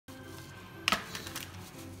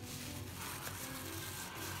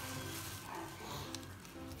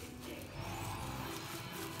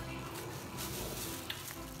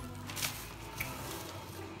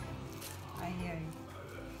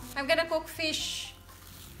I'm gonna cook fish,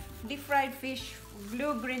 deep fried fish,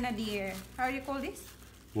 blue grenadier. How do you call this?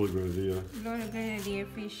 Blue grenadier. Blue grenadier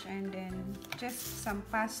fish, and then just some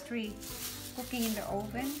pastry cooking in the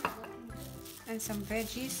oven, and some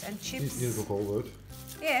veggies and chips. You cook all that.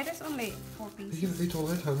 Yeah, that's only 4 pieces. You can eat all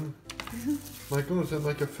that, honey. My goodness, they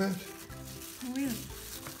make it fat. Really?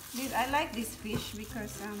 I like this fish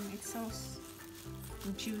because it's so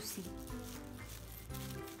juicy.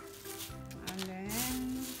 And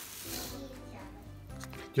then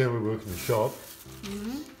Yeah, we work in the shop.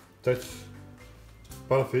 That's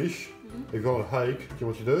butterfish. If you want a hake, do you know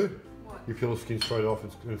what you do? what? You peel the skin straight off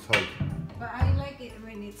and it's hake. But I like it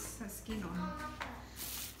when it's a skin on.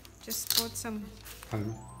 Just put some.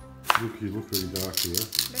 Honey, you look really dark here.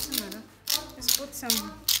 Doesn't matter. Just put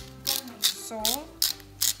some salt.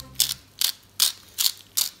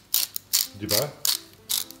 Did you buy?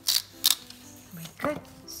 My God.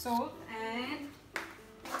 Salt and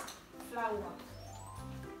flour.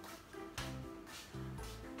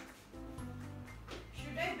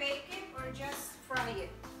 Should I bake it or just fry it?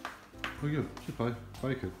 Oh yeah, just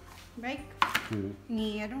bake it. Bake? Yeah.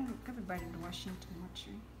 Yeah, I don't want everybody washing too much.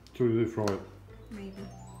 Right? So you do fry it. Maybe.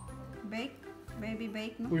 Bake? Maybe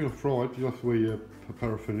bake, no? Well, you're gonna fry it, you have to wear your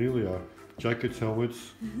paraphernalia. Jackets,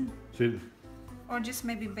 helmets. That's it. Or just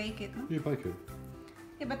maybe bake it, no? Yeah, bake it.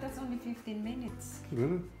 Yeah, but that's only 15 minutes. A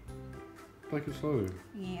minute. Bake it slowly.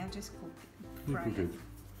 Yeah, I'll just cook it. You Fry cook it. it.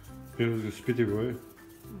 Yeah, there's a spit everywhere.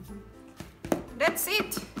 That's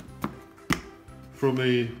it! From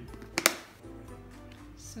the...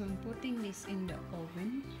 So I'm putting this in the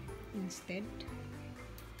oven instead.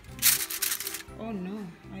 Oh no,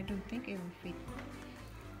 I don't think it will fit.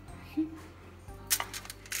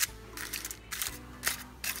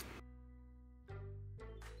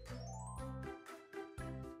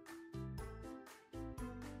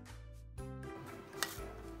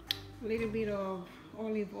 A little bit of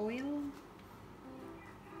olive oil.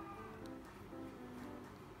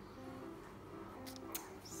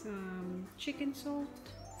 Some chicken salt.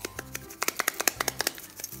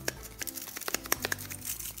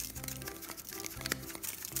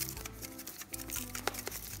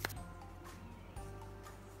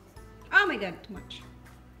 Oh my God, too much.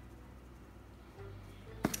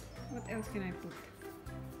 What else can I put?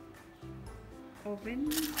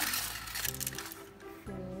 Oven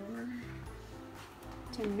for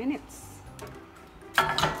 10 minutes.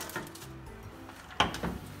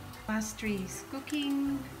 Pastry is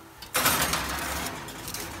cooking.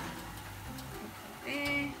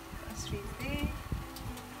 There, pastry is there.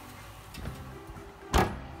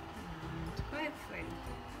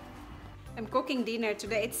 I'm cooking dinner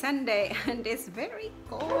today. It's Sunday and it's very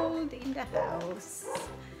cold in the house.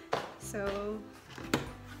 So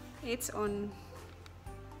it's on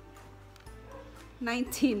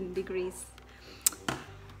 19 degrees.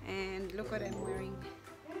 And look what I'm wearing.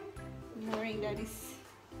 I'm wearing daddy's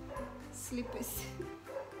slippers.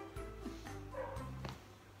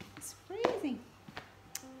 It's freezing.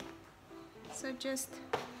 So just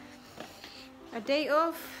a day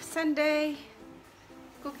off, Sunday.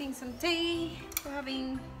 Cooking some tea,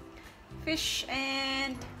 having fish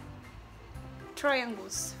and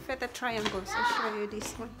triangles, feta triangles. I'll show you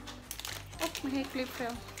this one. Oh, my hair clip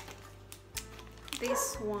fell.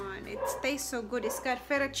 This one, it tastes so good. It's got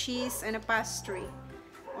feta cheese and a pastry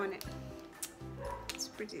on it. It's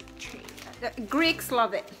pretty cheap. The Greeks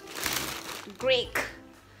love it. Greek.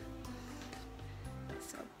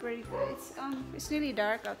 So pretty good. It's really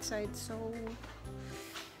dark outside, so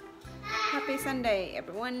happy Sunday,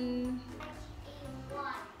 everyone.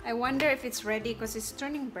 I wonder if it's ready because it's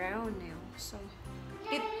turning brown now. So,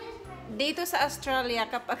 dito sa Australia,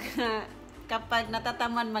 kapag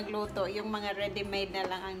natatamad magluto, yung mga ready-made na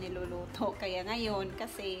lang ang niluluto. Kaya ngayon,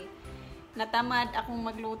 kasi natamad akong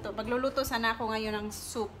magluto. Magluluto sana ako ngayon ng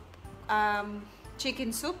soup.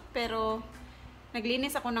 Chicken soup, pero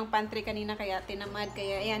naglinis ako ng pantry kanina kaya tinamad.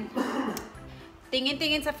 Kaya ayan.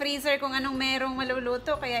 Tingin-tingin sa freezer kung anong merong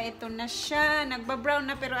maluluto. Kaya ito na siya. Nagba-brown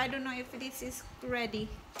na pero I don't know if this is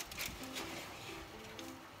ready.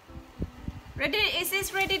 Ready? Is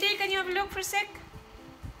this ready there? Can you have a look for a sec?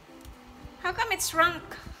 How come it's shrunk?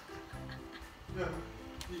 Yeah.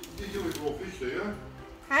 You do it raw fish there, yeah?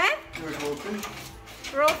 Huh? You do it raw fish?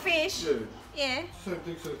 Raw fish? Yeah. Yeah. Same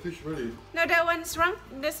thing, so the fish ready. No, that one's shrunk.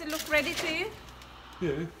 Does it look ready to you?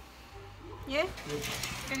 Yeah. Yeah?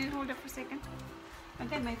 Can you hold it for a second?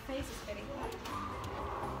 Okay, my face is very hot.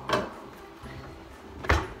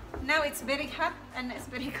 Now it's very hot and it's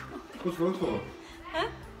very cold. What's wrong for? Huh?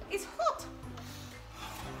 It's hot.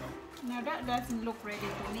 Now that doesn't look ready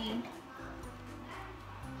to me.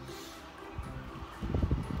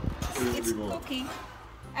 it's cooking.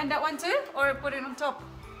 And that one too? Or put it on top?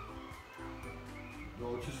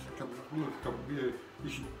 No, just a couple, yeah, you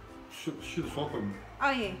should swap them. Oh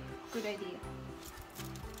yeah, good idea.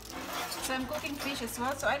 So I'm cooking fish as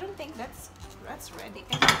well, so I don't think that's ready.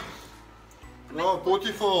 Oh,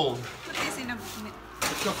 beautiful! Put this in a minute.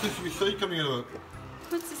 It's got sesame seed coming out of it.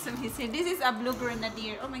 What's sesame seed? This is a blue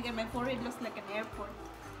grenadier. Oh my god, my forehead looks like an airport.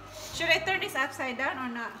 Should I turn this upside down or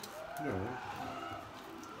not? No.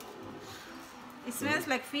 It smells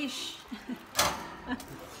like fish.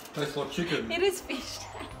 Tastes like chicken. It is fish.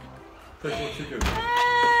 Tastes like chicken.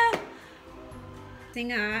 Kasi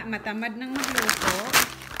nga, matamad nang magluto.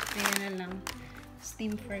 Ayan na lang.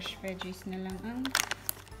 Steamed fresh veggies na lang ang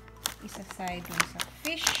isa-side dun sa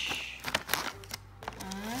fish.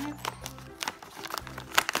 At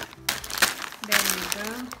there we go.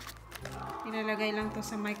 Ilalagay lang to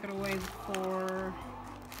sa microwave for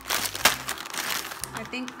I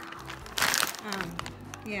think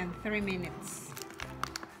yeah, 3 minutes.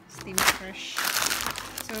 Steamed fresh.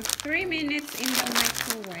 So 3 minutes in the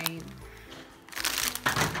microwave.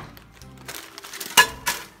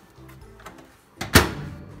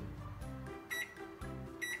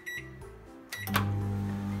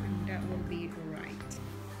 And that will be right.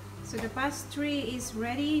 So the pastry is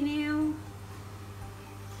ready now.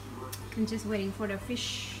 I'm just waiting for the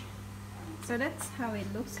fish. So that's how it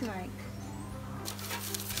looks like.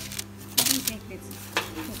 I think this is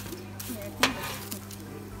cooked. Yeah, I think it's cooked.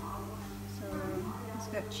 So it's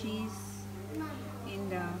got cheese in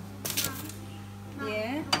the...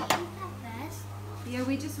 Yeah? Yeah,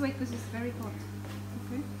 we just wait because it's very hot.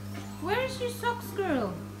 Okay. Where's your socks,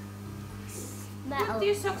 girl? Put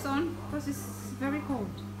your socks on because it's very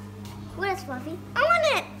cold. Where's Fluffy? I want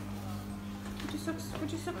it! Put your socks,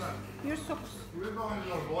 put your socks. Your socks.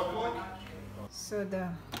 So the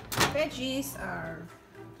veggies are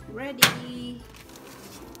ready.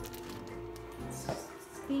 It's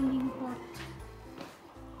steaming hot.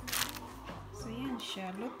 So yan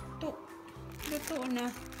siya. Luto. Luto na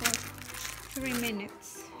for 3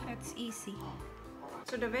 minutes. That's easy.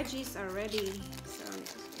 So the veggies are ready. So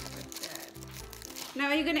let's put that. Now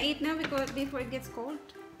are you gonna eat now before it gets cold?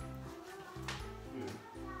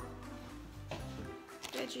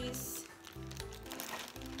 Veggies.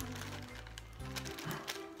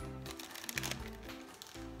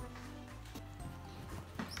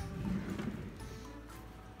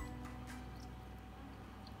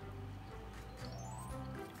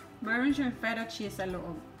 Meron siyang feta cheese sa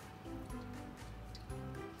loob.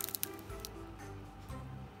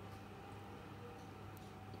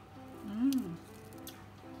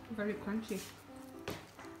 Very crunchy.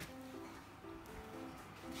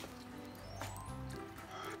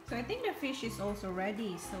 So I think the fish is also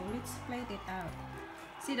ready, so let's plate it out.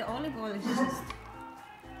 See, the olive oil is just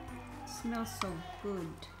smells so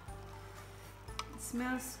good. It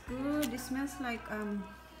smells good. It smells like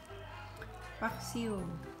paksiw.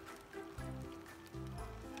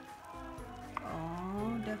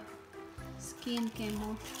 Oh, the skin came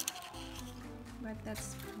off, but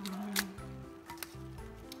that's fine.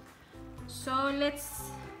 So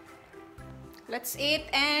let's eat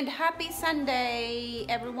and happy Sunday,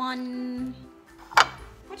 everyone.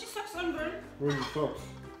 Put your socks on, girl. Where's your socks?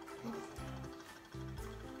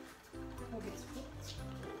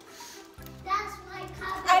 That's my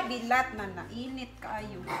cupboard. Ay, bilat na nainit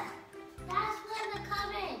kayo. That's for the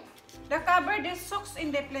cupboard. The cupboard, there's socks in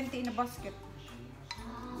the plenty in a basket.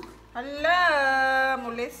 Hala,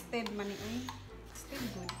 molested man eh. Still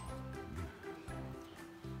good.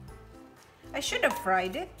 I should have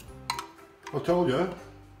fried it. I told you.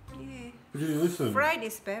 Yeah. But you didn't listen. Fried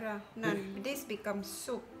is better. No, this becomes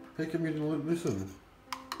soup. How come you didn't listen?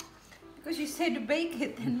 Because you said to bake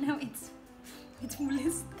it and now it's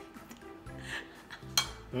molested.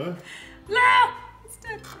 Huh? No! It's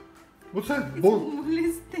not. What's that? It's Bung.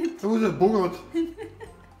 molested. What's that? Bung on it?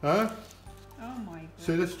 Huh? Oh my god.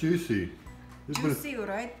 See, that's juicy. Juicy,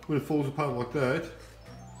 right? When it falls apart like that.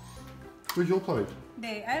 Where's your plate?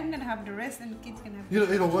 There, I'm gonna have the rest and the kids can have You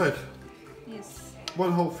don't eat all that. Yes.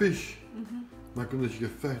 One whole fish. My goodness, you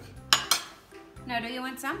get fat. Now, do you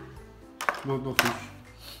want some? Not fish.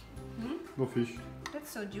 Hmm? Not fish. That's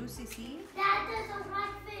so juicy, see? Dad doesn't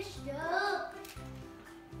like fish, though.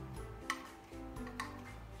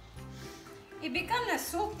 It became a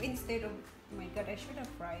soup instead of... Oh my god, I should have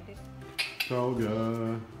fried it. Told ya. I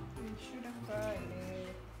should have fried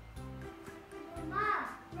it. Mama,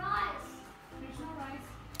 rice. There's no rice.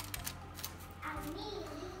 And me.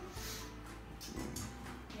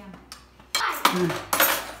 Yeah.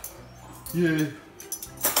 Yeah.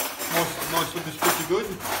 My soup is pretty good.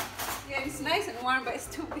 Yeah, it's nice and warm, but it's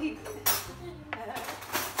too big. Look,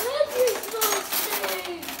 it's so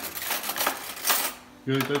big.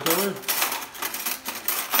 You like that, Zoe?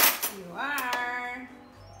 You are.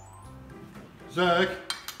 Zach,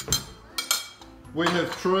 we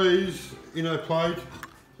have trees in our plate.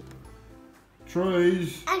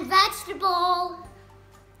 Trees. And vegetable.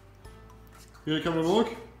 You gonna come and look?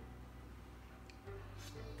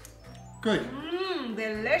 Quick. Mmm,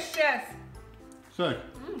 delicious. Zach.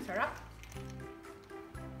 Mmm, sarap.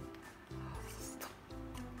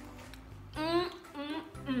 Mmm, mmm,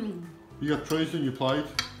 mmm. You got trees in your plate.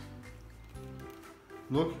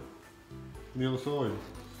 Look. On the other side.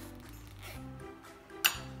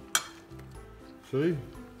 See?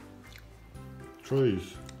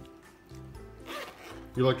 Trees.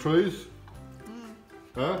 You like trees?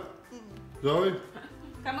 Huh? Zoe?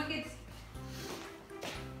 Come on, kids.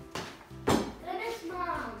 Goodness,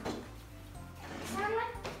 Mom. Sound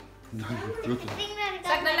like No, you're joking.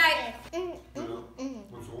 Suck the light.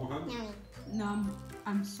 What's wrong, huh? No,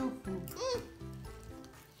 I'm so full.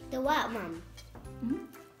 The what, Mom?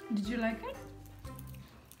 Did you like it?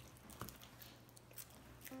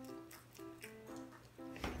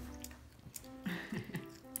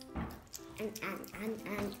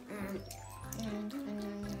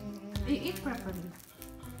 You eat properly.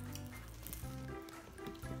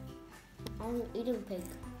 I'm eating pig.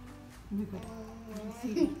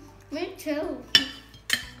 See. Me too.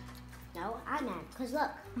 No, I'm not. Because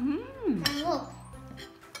look. Mmm. And look.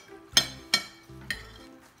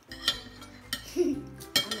 I'm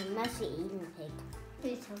a messy eating pig.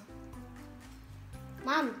 Me too.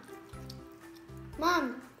 Mom.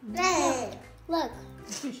 Mom. Hey. Look.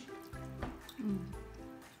 Fish.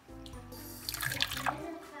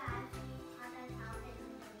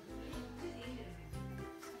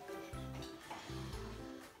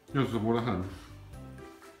 Here's the water hand.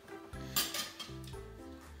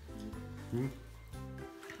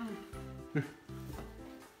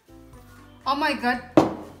 Oh my god.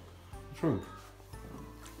 What's wrong?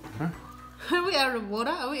 Huh? Are we out of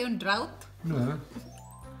water? Are we on drought? No.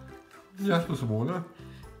 You asked for some water.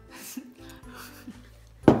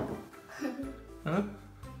 Huh?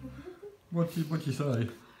 What you say?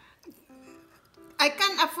 I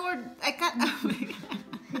can't afford. I can't. I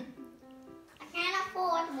can't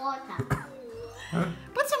afford water. Huh?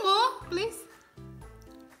 Put some more, please.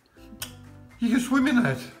 You can swim in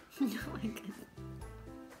that. No, I can't.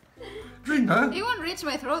 Drink that. It won't reach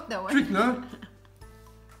my throat though. Drink that.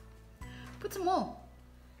 Put some more.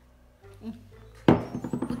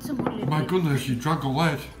 Put some more. My goodness, you drank all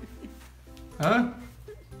that. Huh?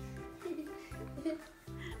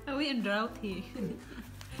 Are we in drought here?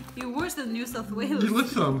 You're worse than New South Wales. You lit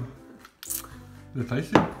some. They're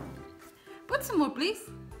tasty. Put some more, please.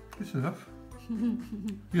 That's enough. You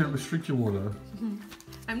don't restrict your water.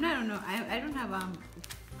 I don't know. I don't have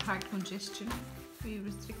heart congestion. We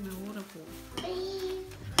restrict my water for.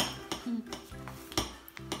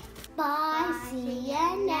 Bye. See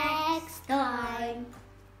you next time.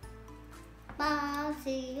 Bye.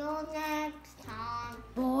 See you next time.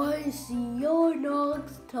 Bye. See you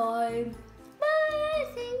next time. Bye.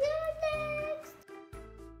 See you